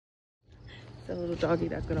the little doggy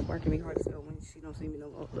that's gonna bark at me hard as hell when she don't see me no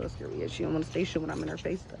more. Little scary. She don't want to say shit when I'm in her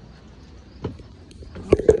face.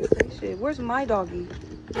 Say shit. Where's my doggy?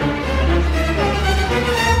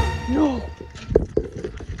 No.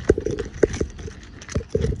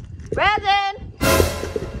 Brandon.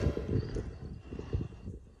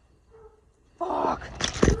 Fuck.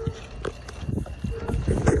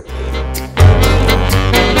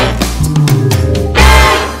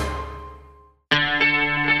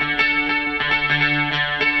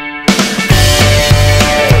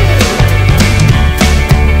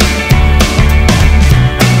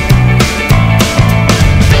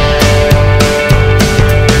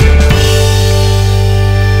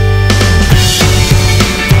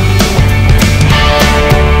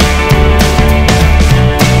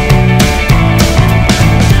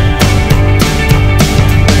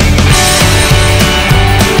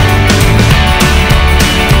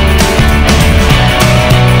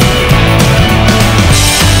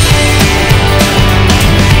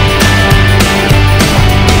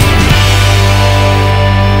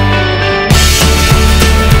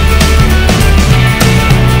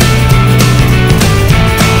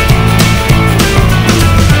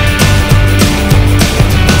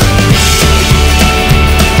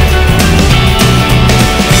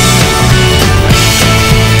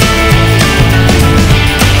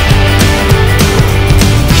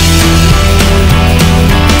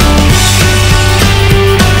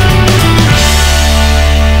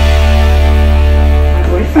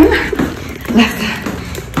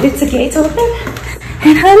 The gate's open,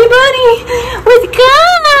 and honey bunny was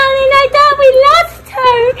gone, and I thought we lost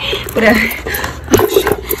her. But oh shit,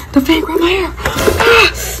 the fan grabbed my hair.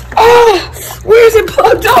 Where's it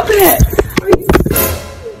plugged up at?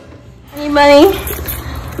 Honey bunny,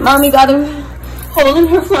 mommy got a hole in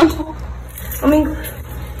her frontal. I mean,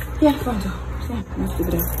 yeah, frontal. Yeah, let's do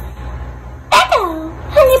it. Echo,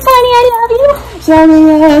 honey bunny, I love you. Show me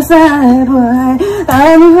your side, boy.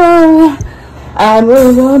 I'm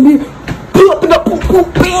gonna be.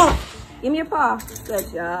 Give me your paw. Good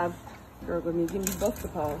job. Girl, give me both the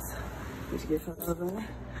paws. You should get some love on it.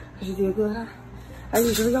 Cause you did good. I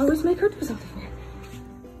usually always make her do something.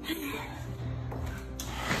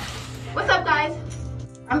 What's up, guys?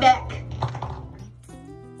 I'm back.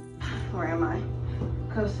 Where am I?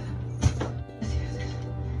 Cause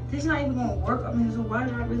this is not even gonna work. I mean, so why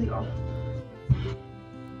did I really go?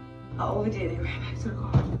 I overdid it. Right back to the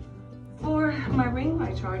car. For my ring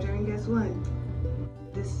light charger, and guess what?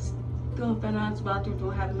 This stupid ass bathroom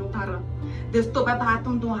don't have no power. This stupid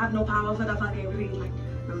bathroom don't have no power for the fucking ring light.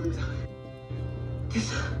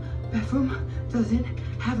 This bathroom doesn't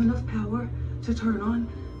have enough power to turn on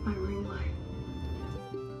my ring light.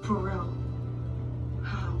 For real.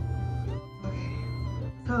 How? Okay.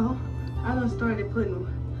 So I done started putting.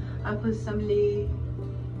 I put some lead.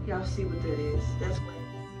 Y'all see what that is? That's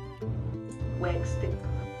wax stick.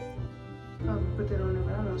 I'll put that on there,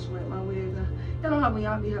 but I don't sweat my wig. Y'all know how when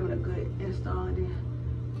y'all be having a good install and then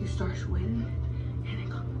you start sweating and it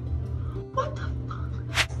goes, what the fuck?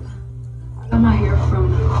 I got my hair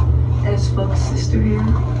from S-Fuck Sister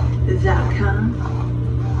Hair.com,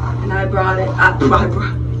 and I brought it. I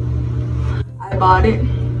bought it.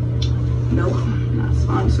 Nope, not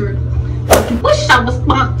sponsored. Wish I was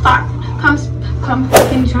sponsored. Come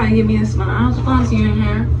fucking try to give me a sponsor. I'll sponsor your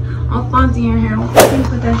hair. I'll sponsor your hair. I'll fucking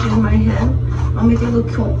put that shit in my head. I'll make it look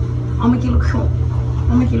cute. I'll make it look cute.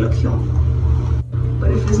 I'll make it look cute.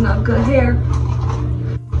 But if it's not good hair,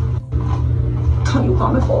 don't you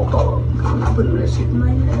call me for a dog. I'm not putting that shit in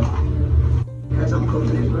my head. As I'm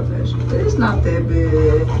cooking this profession. But it's not that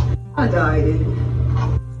bad. I dyed it.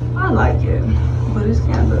 I like it. But it's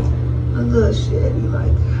kind of a little shitty.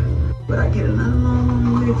 Like, would I get another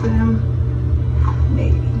long wig for them?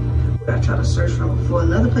 Maybe. I try to search for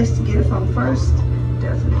another place to get it from first.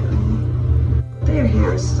 Definitely. Their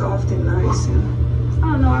hair is soft and nice, and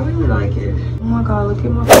I don't know, I really like it. Oh my god, look at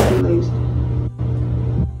my fucking lace.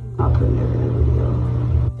 I'll put it in the video.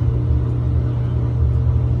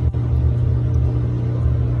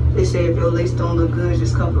 They say if your lace don't look good,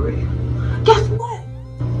 just cover it. Guess what?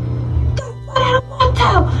 Guess what? I don't want to.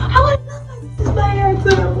 I want to look like this is my hair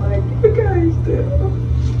too. I'm like, you guys do.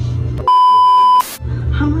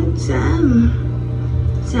 How much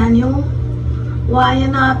Daniel, why you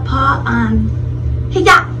not part on? Hey,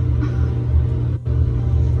 yeah.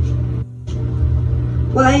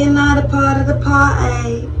 Why you not a part of the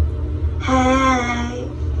party? Hey.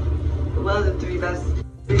 Well, the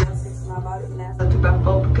 3x6 my body now,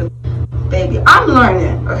 2x4 because, baby, I'm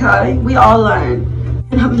learning. Okay, we all learn,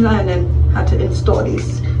 and I'm learning how to install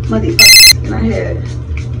these motherfuckers. And I had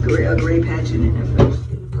gray patch in it at first,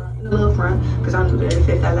 in the little front. front because I knew that if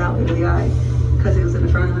it fell out, it'd be alright. Because it was in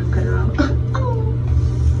the front, I cut it out.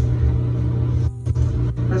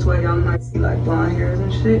 That's why y'all might see like blonde hairs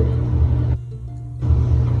and shit.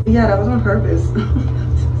 But yeah, that was on purpose.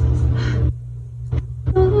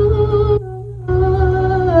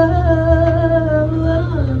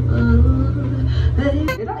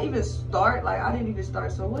 Did I even start? Like, I didn't even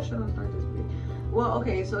start. So what should I start this with? Well,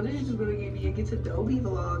 okay, so this is just gonna give me a Get to Know Me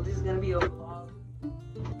vlog. This is gonna be a vlog,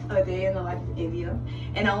 a day in the life of India,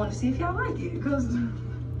 and I want to see if y'all like it, because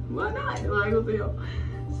why not? Like, what the hell?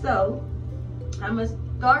 So I'm gonna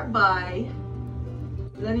start by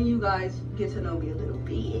letting you guys get to know me a little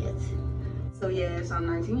bit. So yes, I'm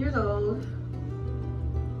 19 years old.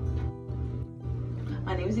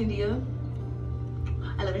 My name is India.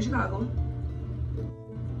 I live in Chicago.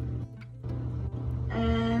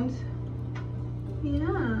 And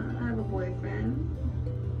yeah, I have a boyfriend.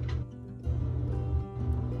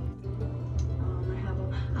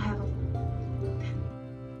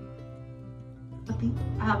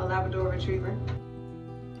 I have a Labrador Retriever.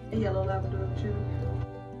 A yellow Labrador Retriever.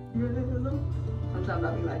 Yellow. Sometimes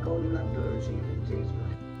I'll be like golden Labrador Retriever. Jeez,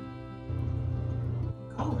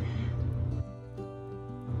 golden.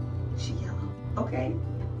 She yellow. Okay.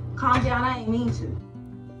 Calm down, I ain't mean to.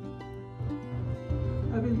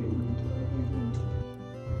 I've been mean to.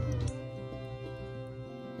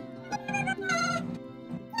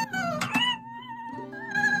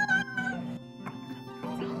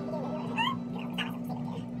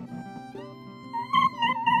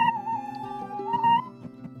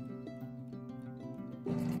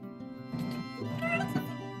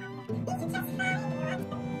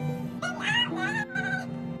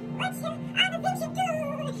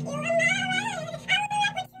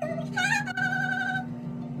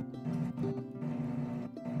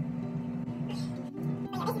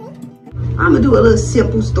 I'm gonna do a little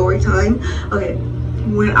simple story time. Okay,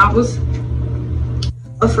 when I was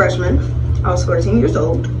a freshman, I was 14 years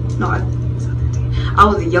old. No, I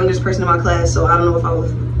was the youngest person in my class, so I don't know if I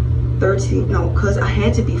was 13. No, because I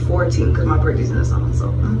had to be 14 because my birthday's in the summer, so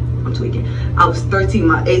I'm tweaking. I was 13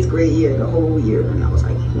 my 8th grade year, the whole year, and I was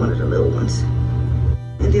like one of the little ones.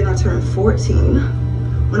 And then I turned 14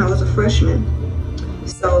 when I was a freshman.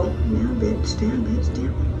 So, yeah, bitch, damn, bitch,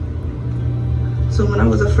 damn. So when I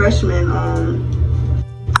was a freshman,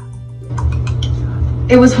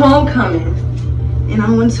 it was homecoming, and I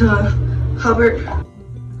went to Hubbard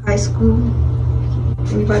High School.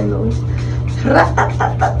 Anybody knows?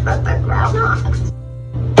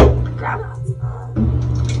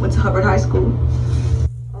 Groundhogs. Went to Hubbard High School.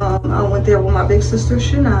 I went there with my big sister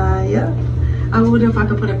Shania. I wonder if I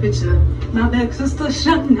could put a picture. My big sister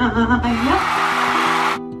Shania.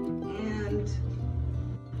 And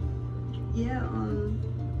yeah,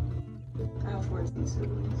 I have 14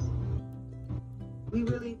 siblings. We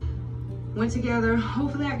really went together.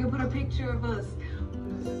 Hopefully I can put a picture of us.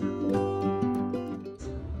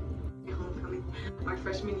 Homecoming. My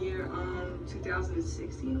freshman year,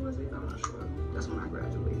 2016 was it? I'm not sure. That's when I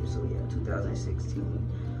graduated. So yeah, 2016.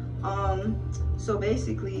 So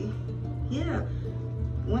basically, yeah,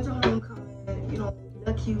 went to homecoming. You know,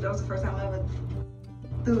 that cute. That was the first time I ever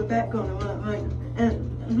threw it back on him. And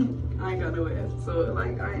I ain't got no ass, so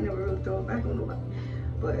like I ain't never really throw it back on nobody.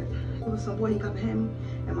 But it was some boy, he come behind me,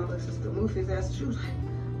 and my little sister moved his ass, and she was like,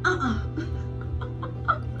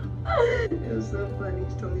 It was so funny.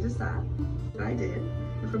 She told me to stop. I did.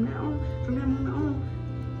 And from that moment on,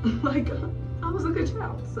 like I was a good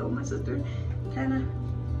child. So my sister kind of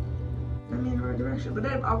got me in the right direction. But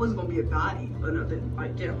then I wasn't gonna be a baddie or nothing.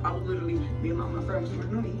 Like yeah, I was literally, me and my friends was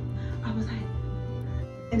working on me. I was like,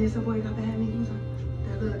 and then some boy got behind me. He was like,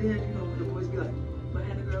 that little dad, you know, when the boys be like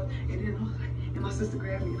behind the girl, and then I was like, and my sister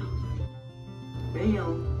grabbed me, and I was like,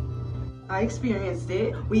 damn. I experienced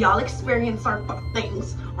it. We all experience our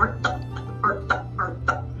things. Our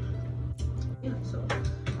yeah, so I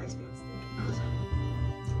experienced it.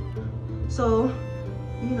 So,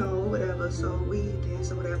 you know, whatever. So we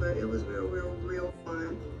danced or whatever. It was real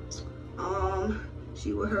fun.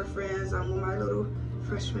 She with her friends, I'm with my little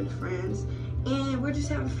freshman friends. And we're just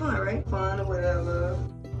having fun, right? Fun or whatever.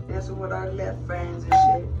 Dancing with our left friends and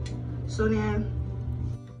shit. So then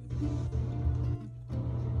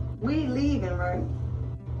we leaving, right?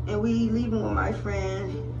 And we leaving with my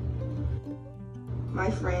friends. I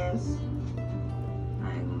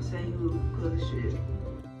ain't gonna say who, cause shit.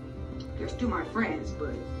 They're still my friends,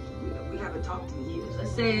 but you know, we haven't talked in years.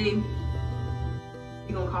 Let's say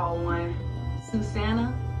we're gonna call one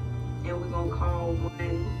Susanna, and we're gonna call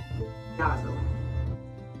one Yazlin.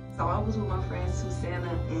 So I was with my friends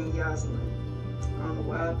Susanna and Yazlin. I don't know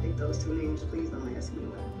why I picked those two names. Please don't ask me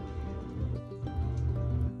why.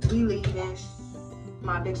 we leave, and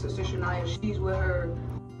my big sister Shania, she's with her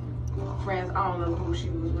friends. I don't know who she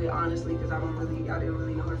was with, honestly, because I didn't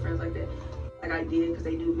really know her friends like that. Like I did, because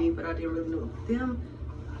they knew me, but I didn't really know them.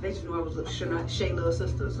 They just knew I was Shay's little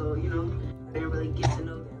sister, so you know, I didn't really get to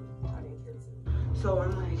know them. I didn't care to. So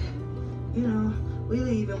I'm like, you know, we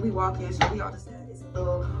leave and we walk in, so we all decided it's a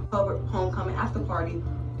little public homecoming after party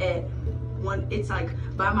at one. It's like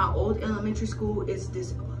by my old elementary school. It's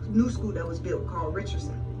this new school that was built called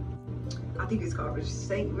Richardson. I think it's called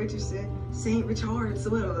St. Richards,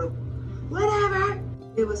 whatever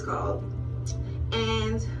it was called.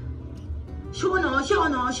 And sure no.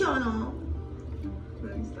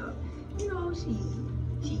 Let me stop. You know,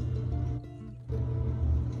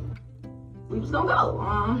 we was gonna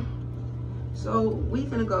go. So we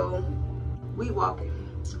finna go. We walking.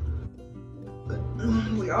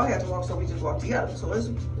 We all had to walk, so we just walked together. So it's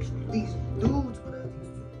these dudes with us.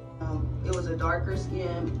 It was a darker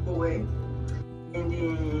skinned boy. And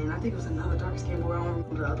then I think it was another dark skinned boy. I don't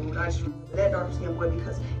remember the other one. I just remember that dark skinned boy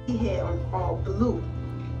because he had on all blue.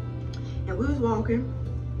 And we was walking,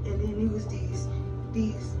 and then he was these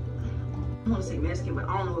I want to say Mexican, but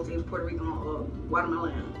I don't know if they was Puerto Rican or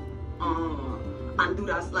Guatemalan.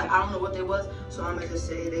 Honduras, like I don't know what they was. So I'm gonna just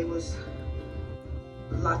say they was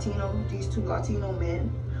Latino. These two Latino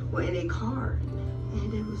men were in a car,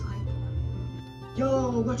 and it was like,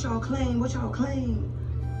 yo, what y'all claim? What y'all claim?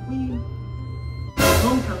 We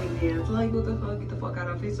homecoming dance. Like, what the fuck? Get the fuck out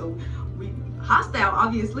of it. So we hostile,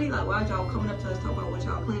 obviously. Like, why y'all coming up to us talking about what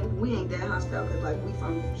y'all claim? We ain't that hostile because like we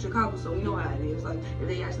from Chicago, so we know how it is. Like, if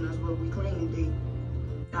they asking us what we claim, they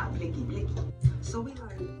not blicky. So we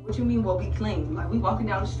like, what you mean what we claim? Like, we walking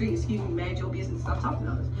down the street, excuse me, man, your business, stop talking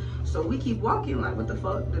to us. So we keep walking, like, what the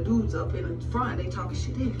fuck? The dudes up in the front, they talking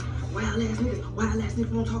shit. They wild ass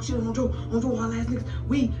niggas, don't talk shit on Joe, wild ass niggas.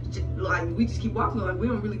 We just keep walking, like, we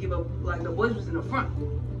don't really give up. Like, the boys was in the front.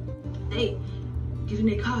 They get in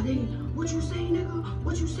their car, what you say, nigga?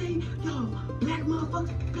 What you say? Yo, black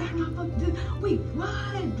motherfucker. Wait,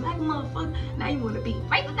 what? Black motherfucker. Now you wanna be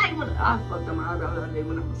right? Now you wanna, I fucked up my eyebrow the other day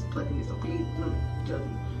when I was plucking this, so please don't judge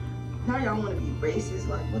me. Now y'all wanna be racist,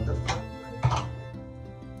 like, what the fuck? Like,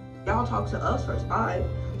 y'all talk to us first, alright?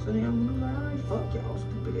 So then I'm like, alright, fuck y'all,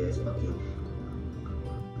 stupid ass fucking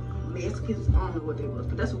Mexicans. I don't know what they was,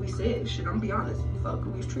 but that's what we said. Shit, I'm gonna be honest. Fuck,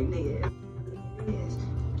 we was treating their ass. Yes.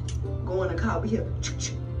 Go in the car, we hear.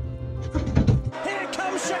 Here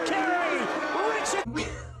comes Shakari!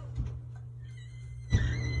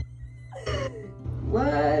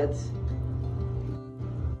 What?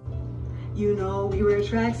 You know, we were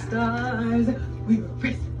track stars. We were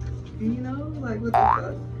racing. You know, like, what the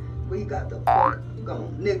fuck? We got the fuck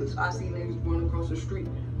gone. Niggas, I see niggas running across the street.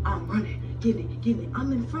 I'm running, getting it.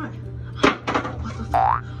 I'm in front. What the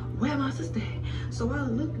fuck? Where my sister at? So I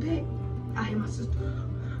look back. I hear my sister.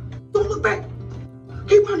 Don't look back.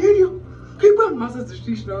 Keep on hitting you. Keep on. My sister,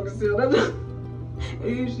 she's strong as hell.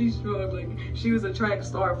 And she's strong. Like, she was a track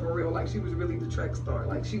star for real. Like, she was really the track star.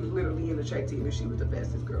 Like, she was literally in the track team and she was the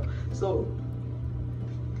fastest girl. So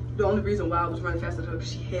the only reason why I was running faster than her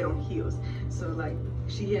because she had on heels. So like,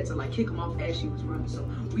 she had to like kick them off as she was running. So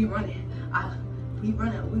we running. We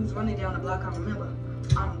was running down the block. I remember.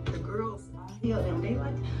 The girls, I heard them. They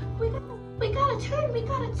like, we gotta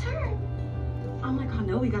turn. I'm like, I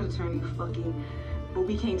know we gotta turn, you fucking, but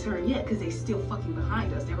we can't turn yet because they still fucking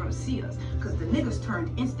behind us. They're gonna see us because the niggas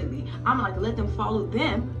turned instantly. I'm like, let them follow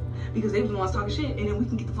them because they was the ones talking shit, and then we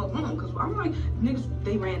can get the fuck home. Because I'm like, niggas,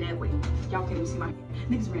 they ran that way. Y'all can't even see my hand.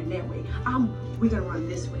 Niggas ran that way. We're gonna run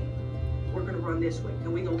this way. We're gonna run this way,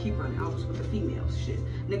 and we gonna keep running. I was with the females. Shit,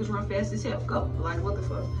 niggas run fast as hell. Go, like, what the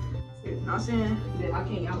fuck? Shit, not saying that I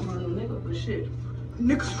can't outrun no nigga, but shit.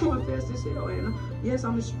 Niggas run fast as hell, and yes, I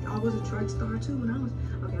was a track star too when I was,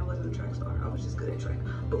 okay, I wasn't a track star, I was just good at track,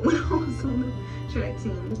 but when I was on the track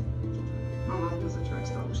team, my mom was a track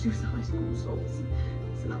star, but she was in high school, so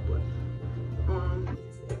it's not what,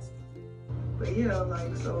 but yeah,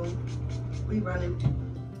 like, so, we running,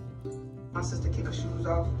 my sister kick her shoes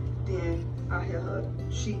off, then I hear her,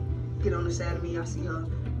 she get on the side of me, I see her,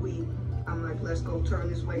 I'm like, let's go turn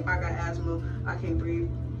this way, I got asthma, I can't breathe.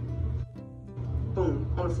 Boom,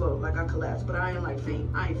 on the floor, like I collapsed, but I ain't like faint,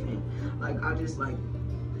 I ain't faint. Like I just like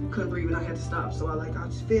couldn't breathe and I had to stop. So I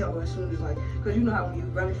just fell as soon as like, cause you know how when you're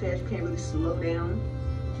running fast, you can't really slow down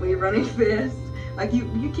when you're running fast. Like you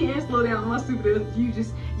can't slow down, my stupid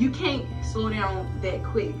ass, you can't slow down that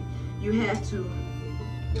quick. You have to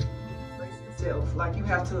brace yourself, like you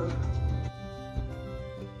have to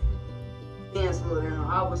and slow down.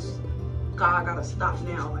 God, I gotta stop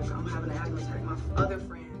now, like I'm having an asthma attack. My other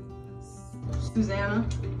friend, Susanna,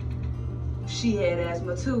 she had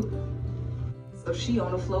asthma too. So she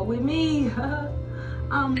on the floor with me.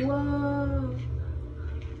 I'm whoa.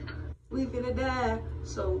 We finna die.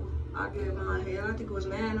 So I gave my hand. I think it was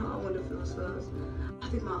man. I wonder if it was us. I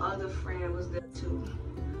think my other friend was there too.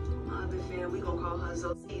 My other friend, we gonna call her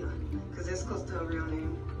Zosia, cause that's close to her real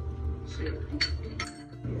name. Shit.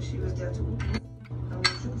 Yeah, she was there too. I was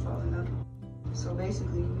super falling up. So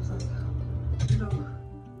basically, it was like, you know,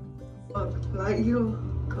 fuck, like, yo,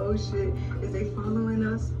 cold shit. Is they following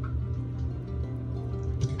us?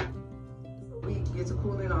 So we get to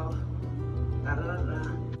cooling off. Da da da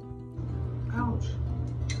da. Ouch.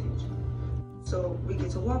 So we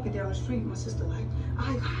get to walking down the street. My sister like, all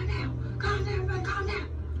right, calm down, everybody, calm down.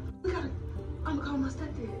 I'm gonna call my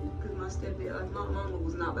stepdad. Cause my stepdad, like my mama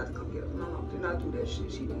was not about to come get us. My mom did not do that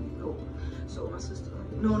shit. She didn't know. So my sister,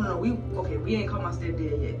 like, no, we ain't called my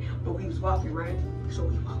stepdad yet. But we was walking, right? So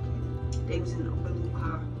we walking. They was in a blue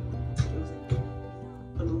car. It was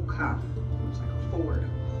a blue car. It was like a Ford.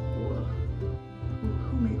 Or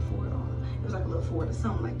who made Ford? It was like a little Ford or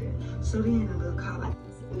something like that. So they in a little car like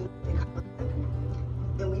this.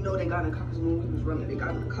 And we know they got in the car because when we was running, they got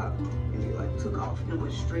in the car and they like took off and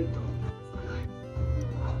went straight though.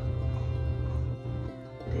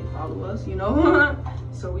 They follow us, you know.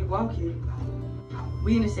 So we walking.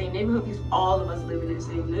 We in the same neighborhood because all of us living in the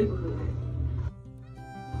same neighborhood.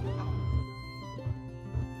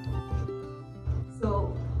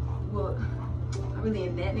 So, well, not really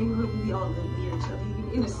in that neighborhood, we all live near each other.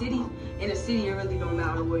 In the city, it really don't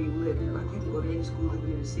matter where you live. Like you can go to any school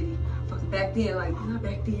living in the city. Fucking back then, like not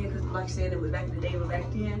back then, because like I said, it was back in the day. But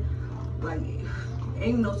back then, like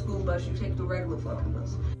ain't no school bus. You take the regular fucking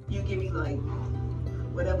bus. You give me like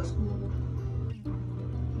whatever school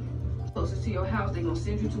closest to your house, they gonna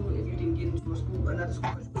send you to it if you didn't get into a school, another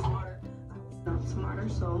school because you were smarter. I was not smarter,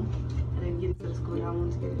 so I didn't get into the school that I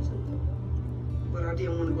wanted to get into. But I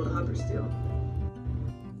didn't want to go to Hubbard still.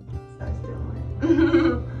 So I still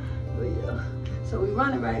went. But yeah. So we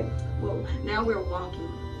running, right? Well, now we're walking.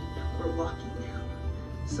 We're walking now.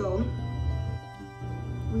 So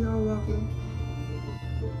we all walking.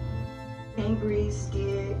 Angry,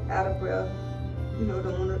 scared, out of breath. You know,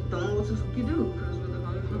 don't know what the fuck you do. Because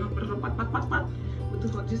what the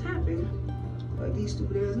fuck just happened? Like these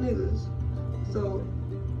stupid ass niggas. So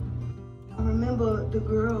I remember the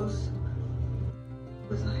girls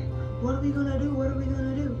was like, what are we gonna do? What are we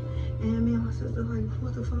gonna do? And me and my sister like,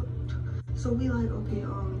 what the fuck? So we like, okay,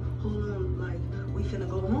 hold on, like, we finna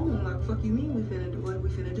go home. Like, fuck you mean we finna do? What are we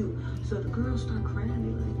finna do? So the girls start crying.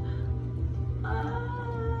 They like,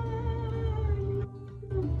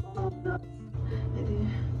 and then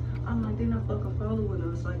I'm like, they're not fucking following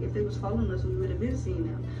us. Like, if they was following us, we would have been seeing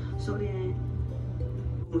them. So then,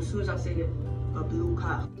 as soon as I said a blue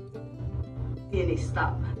car, then they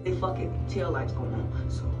stop. They fucking tail lights going on.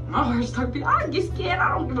 So my heart started beating. I get scared.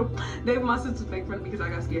 I don't give a. They were my sister's fake friend because I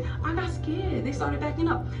got scared. I got scared. They started backing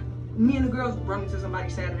up. Me and the girls running to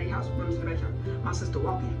somebody's Saturday house, running to the backyard. My sister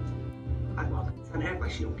walking. I walking, trying to act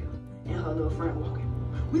like she don't care. And her little friend walking.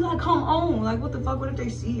 We like, come on. Like, what the fuck? What if they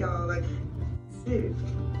see y'all? Like, shit.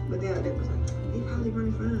 But then they was like, they probably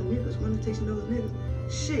running for them niggas, running to chase those niggas.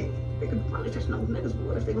 Shit. They could probably chase those niggas, but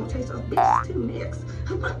what if they gonna chase us bitches too, niggas?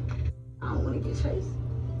 I don't want to get chased.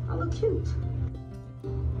 I look cute.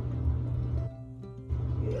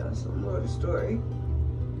 Yeah, so more of the story.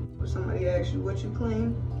 When somebody asks you what you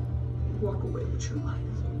claim, walk away with your life.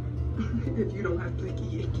 If you don't have blicky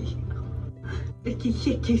yicky. Blicky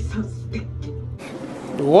yicky so sticky.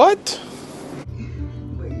 What?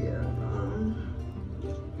 But yeah,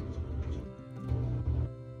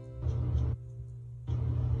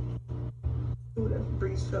 ooh, that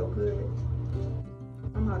breeze felt good.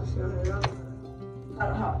 I'm about to show you how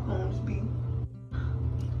the hot poems be.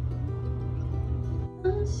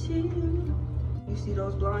 You see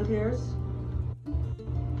those blonde hairs?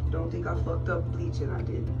 Don't think I fucked up bleaching. I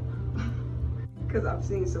did. Because I've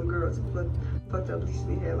seen some girls who fucked up bleaching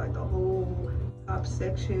their hair, like the whole top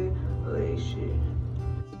section of their shit.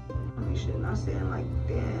 I mean, shit, not saying like,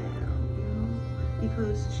 damn, you know?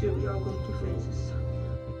 Because shit, we all go through phases.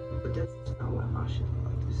 But that's not why my shit look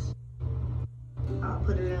like this. I'll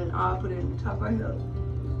put it in the top right here.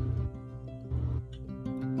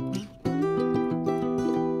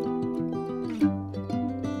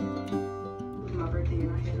 My birthday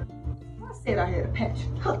and I said I had a patch.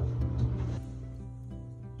 Huh.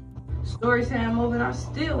 Story time over and I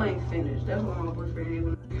still ain't finished. That's what my boyfriend did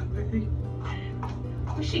when I got birthday.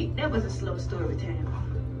 But shit, that was a slow story time.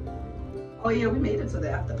 Oh yeah, we made it to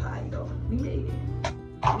the after party though. We made it.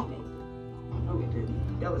 No, we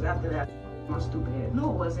didn't. That was after that. My stupid ass.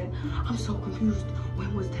 No, it wasn't. I'm so confused.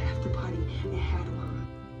 When was the after party and how do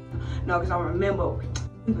I? No, because I remember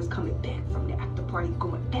we was coming back from the after party,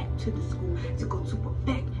 going back to the school to go to a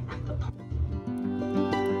back after party.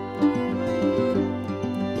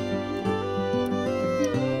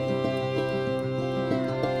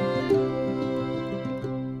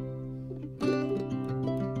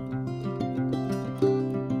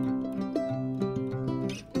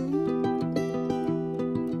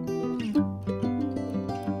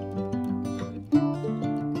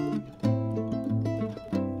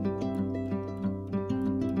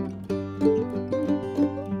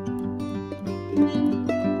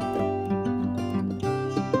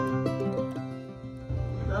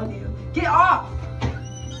 Love you. Get off!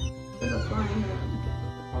 There's a fly in here.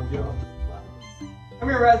 I'll get off. Come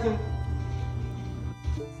here, Resin.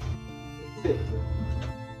 Sit.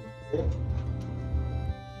 Sit.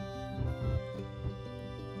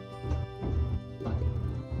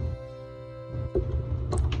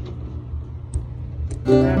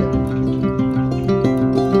 Cut it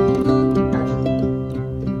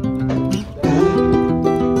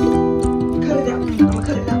out. I'ma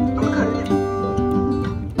cut it out. I'ma cut it out.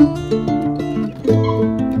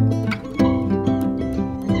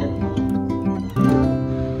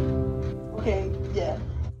 Okay, yeah.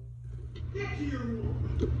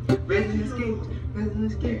 Resin escaped. Resin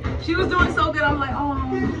escaped. She was doing so good. I'm like, oh.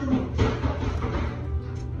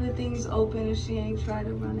 The thing's open and she ain't tried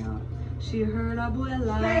to run out. She heard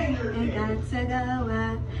abuela and got to go,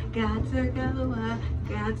 got to go,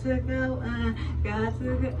 got to go, got to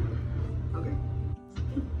go. Okay.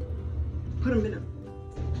 Put him in up.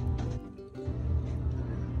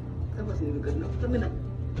 That wasn't even good enough. Put him in up.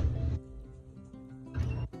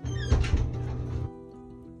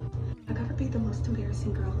 I gotta be the most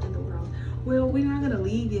embarrassing girl in the world. Well, we're not gonna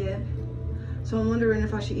leave yet. So I'm wondering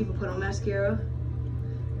if I should even put on mascara.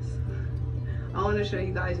 I want to show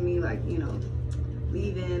you guys me, like, you know,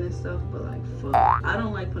 leaving and stuff, but like, fuck. I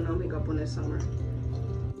don't like putting on makeup on this summer.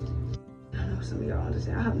 I know some of y'all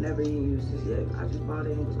understand. I have never even used this yet. I just bought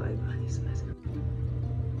it and was like, I need some mascara.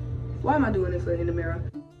 Why am I doing it in the mirror?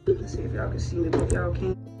 Let's see if y'all can see me, but if y'all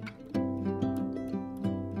can't.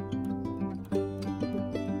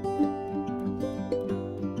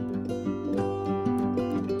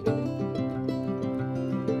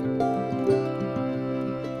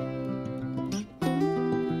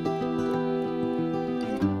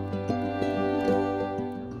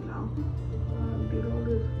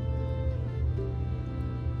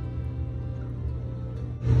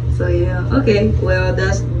 So yeah, okay, well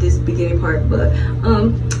that's this beginning part, but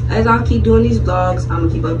as I keep doing these vlogs, I'm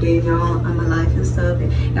gonna keep updating y'all on my life and stuff,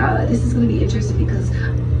 and this is gonna be interesting because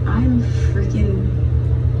I'm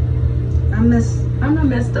not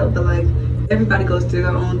messed up, but like everybody goes through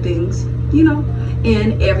their own things, you know,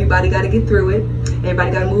 and everybody got to get through it.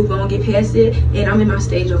 Everybody got to move on, get past it, and I'm in my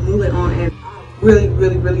stage of moving on, and I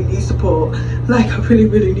really need support. Like I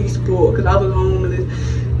really need support because I was homeless.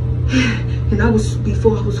 And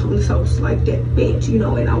before I was homeless, I was like that bitch, you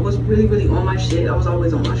know, and I was really on my shit. I was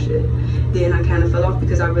always on my shit. Then I kind of fell off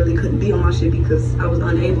because I really couldn't be on my shit because I was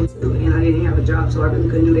unable to, and I didn't have a job, so I really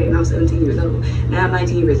couldn't do that. And I was 17 years old. Now I'm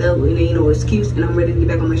 19 years old, and ain't no excuse, and I'm ready to get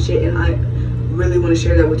back on my shit, and I really want to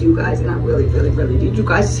share that with you guys, and I really need you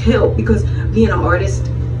guys' help because being an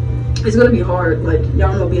artist, it's gonna be hard. Like,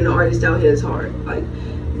 y'all know being an artist out here is hard. Like,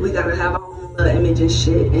 we gotta have our own image and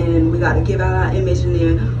shit, and we gotta give out our image, and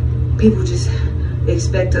then people just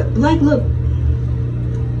expect to, like, look,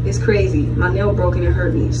 it's crazy. My nail broke and it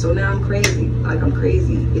hurt me, so now I'm crazy. Like, I'm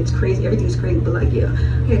crazy. It's crazy. Everything's crazy, but like, yeah,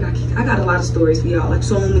 I got a lot of stories for y'all, like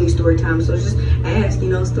so many story times. So just ask, you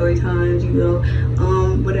know, story times, you know,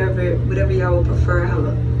 whatever y'all would prefer.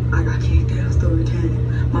 I got kicked out story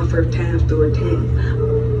time, my first time story time.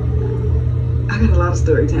 I got a lot of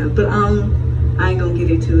story times, but I ain't gonna get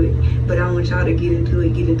into it. But I want y'all to get into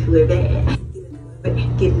it bad.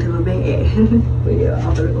 Get into a bed. But yeah,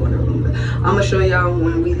 I'm gonna go in the room. But I'm gonna show y'all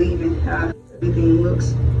when we leaving how everything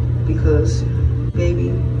looks, because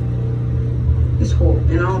baby, it's hot,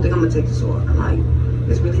 and I don't think I'm gonna take this off. I'm like,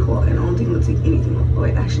 it's really hot, and I don't think I'm gonna take anything off. Oh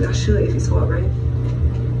wait, actually I should if it's hot, right?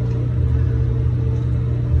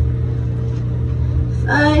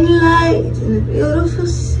 Find light in a beautiful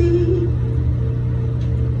sea.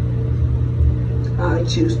 I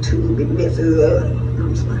choose to be miserable.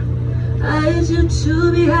 I'm sorry. I choose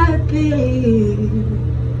to be happy.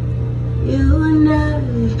 You and I,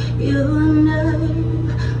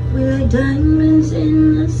 we're like diamonds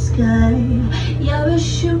in the sky. Yeah, we're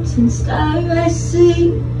shooting star. I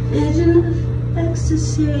see vision of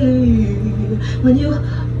ecstasy when you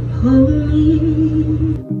hold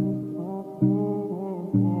me.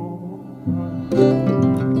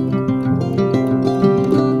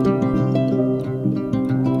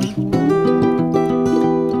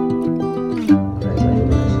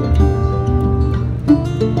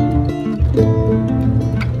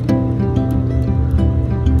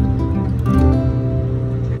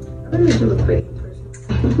 pretty in person.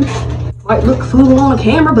 Might look fool on the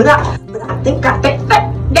camera, but I think that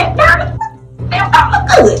darn look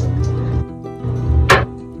good.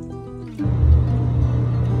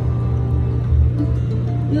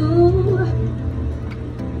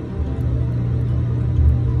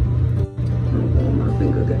 My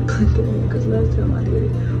finger got clipped in because last time I did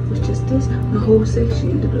it was just this. My whole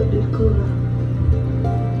section ended up this color.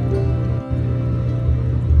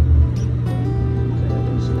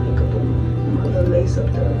 Lace up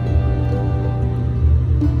there.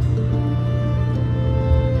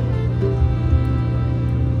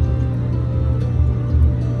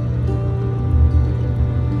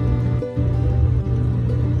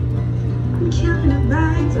 I'm killing the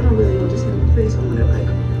vibes. I don't really want this in my face. I want to like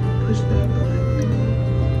push back, but like.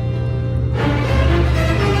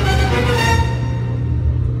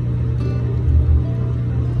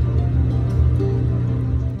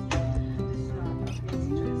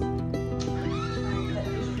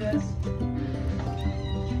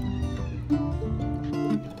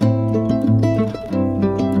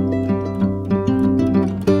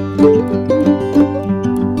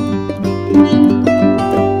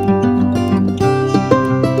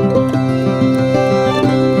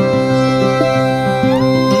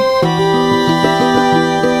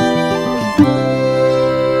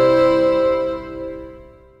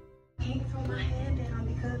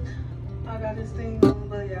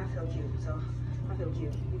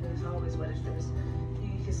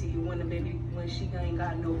 When she ain't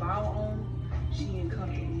got no bow on, she ain't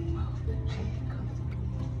comfortable mode. She ain't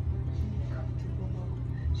comfortable mode.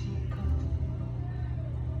 She ain't comfortable mode.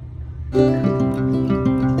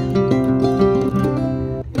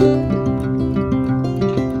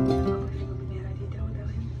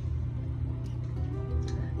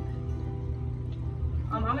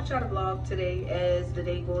 I'm gonna try to vlog today as the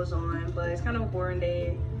day goes on, but it's kind of a boring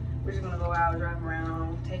day. We're just gonna go out, drive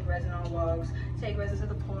around, take resin on walks, take resin to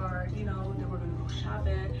the park, you know, then we're gonna go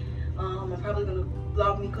shopping. I'm probably gonna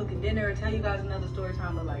vlog me cooking dinner and tell you guys another story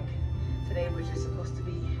time, but like today we're just supposed to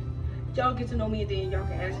be, y'all get to know me and then y'all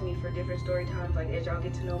can ask me for different story times, like as y'all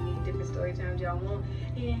get to know me, different story times y'all want,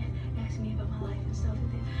 and ask me about my life and stuff,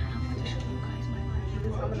 and then I'm going to show you guys my life.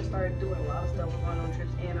 Because I'm gonna start doing a lot of stuff, going on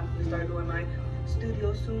trips, and I'm gonna start doing my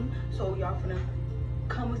studio soon, so y'all gonna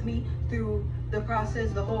come with me through the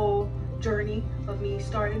process, the whole journey of me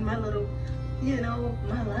starting my little, you know,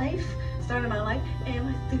 my life, starting my life and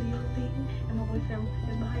my studio thing. And my boyfriend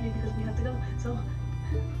is behind me because we have to go. So,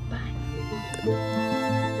 bye.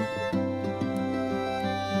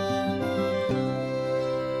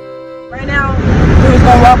 Right now, we was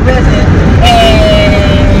gonna walk resin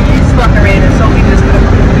and it's fucking raining, so we just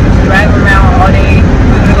gonna drive around all day.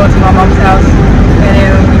 We're gonna go to my mom's house and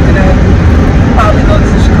then we're gonna probably go to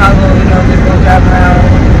Chicago, you know, just go drive around,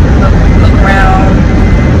 look around.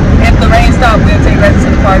 If the rain stops, we'll take resin to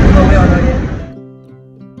the park, but we don't know yet.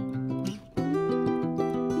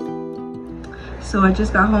 So I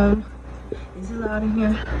just got home. Is it loud in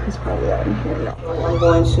here? It's probably loud in here. No. I'm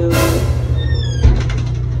going to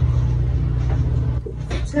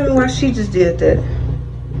tell me why she just did that.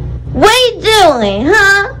 What you doing,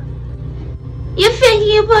 huh? You think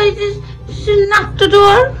your buddy just should knock the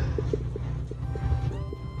door?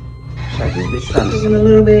 In a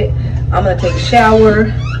little bit, I'm gonna take a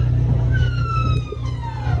shower.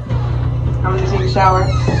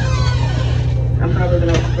 I'm probably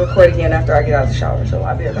gonna record again after I get out of the shower, so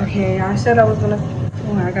I'll be right back. Okay, I said I was gonna.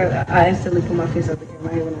 Oh, I instantly put my face up the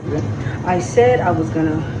camera. I said I was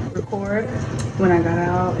gonna record when I got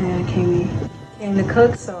out and came to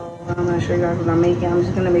cook. So I'm gonna show you guys what I'm making. I'm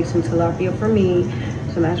just gonna make some tilapia for me,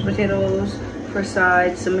 some mashed potatoes for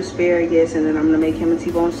sides, some asparagus, and then I'm gonna make him a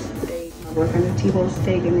T-bone steak. My boyfriend a T-bone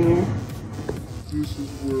steak in there. This is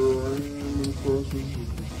where I am in the process of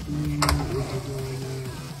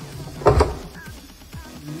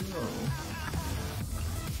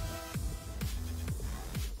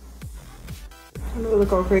I know it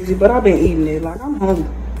look all crazy, but I've been eating it. Like I'm hungry.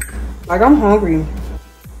 Like I'm hungry.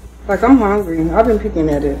 Like I'm hungry. I've been picking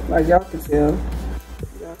at it. Like y'all can tell.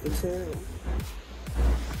 Y'all can tell.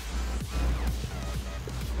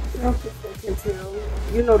 Y'all can tell.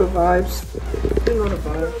 You know the vibes. You know the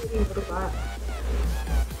vibes. You know the vibes.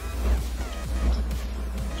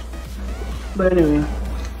 But anyway,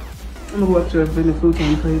 I'm gonna go up to the food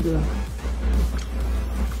can and play the.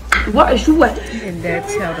 What is you at? And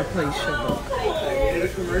that's how the place should look.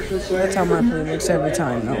 That's how my plate looks every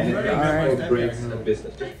time, though. Alright. And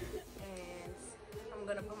I'm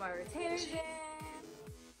gonna put my retainers in.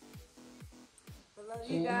 I love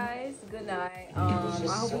you guys. Good night. I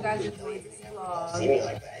hope you guys enjoyed this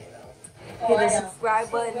vlog. hit the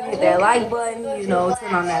subscribe button, hit that like button, you know,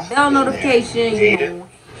 turn on that bell notification, you know,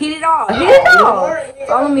 hit it all, hit it all.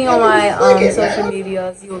 Follow me on my social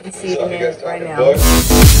medias. You will be seeing it right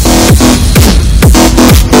now.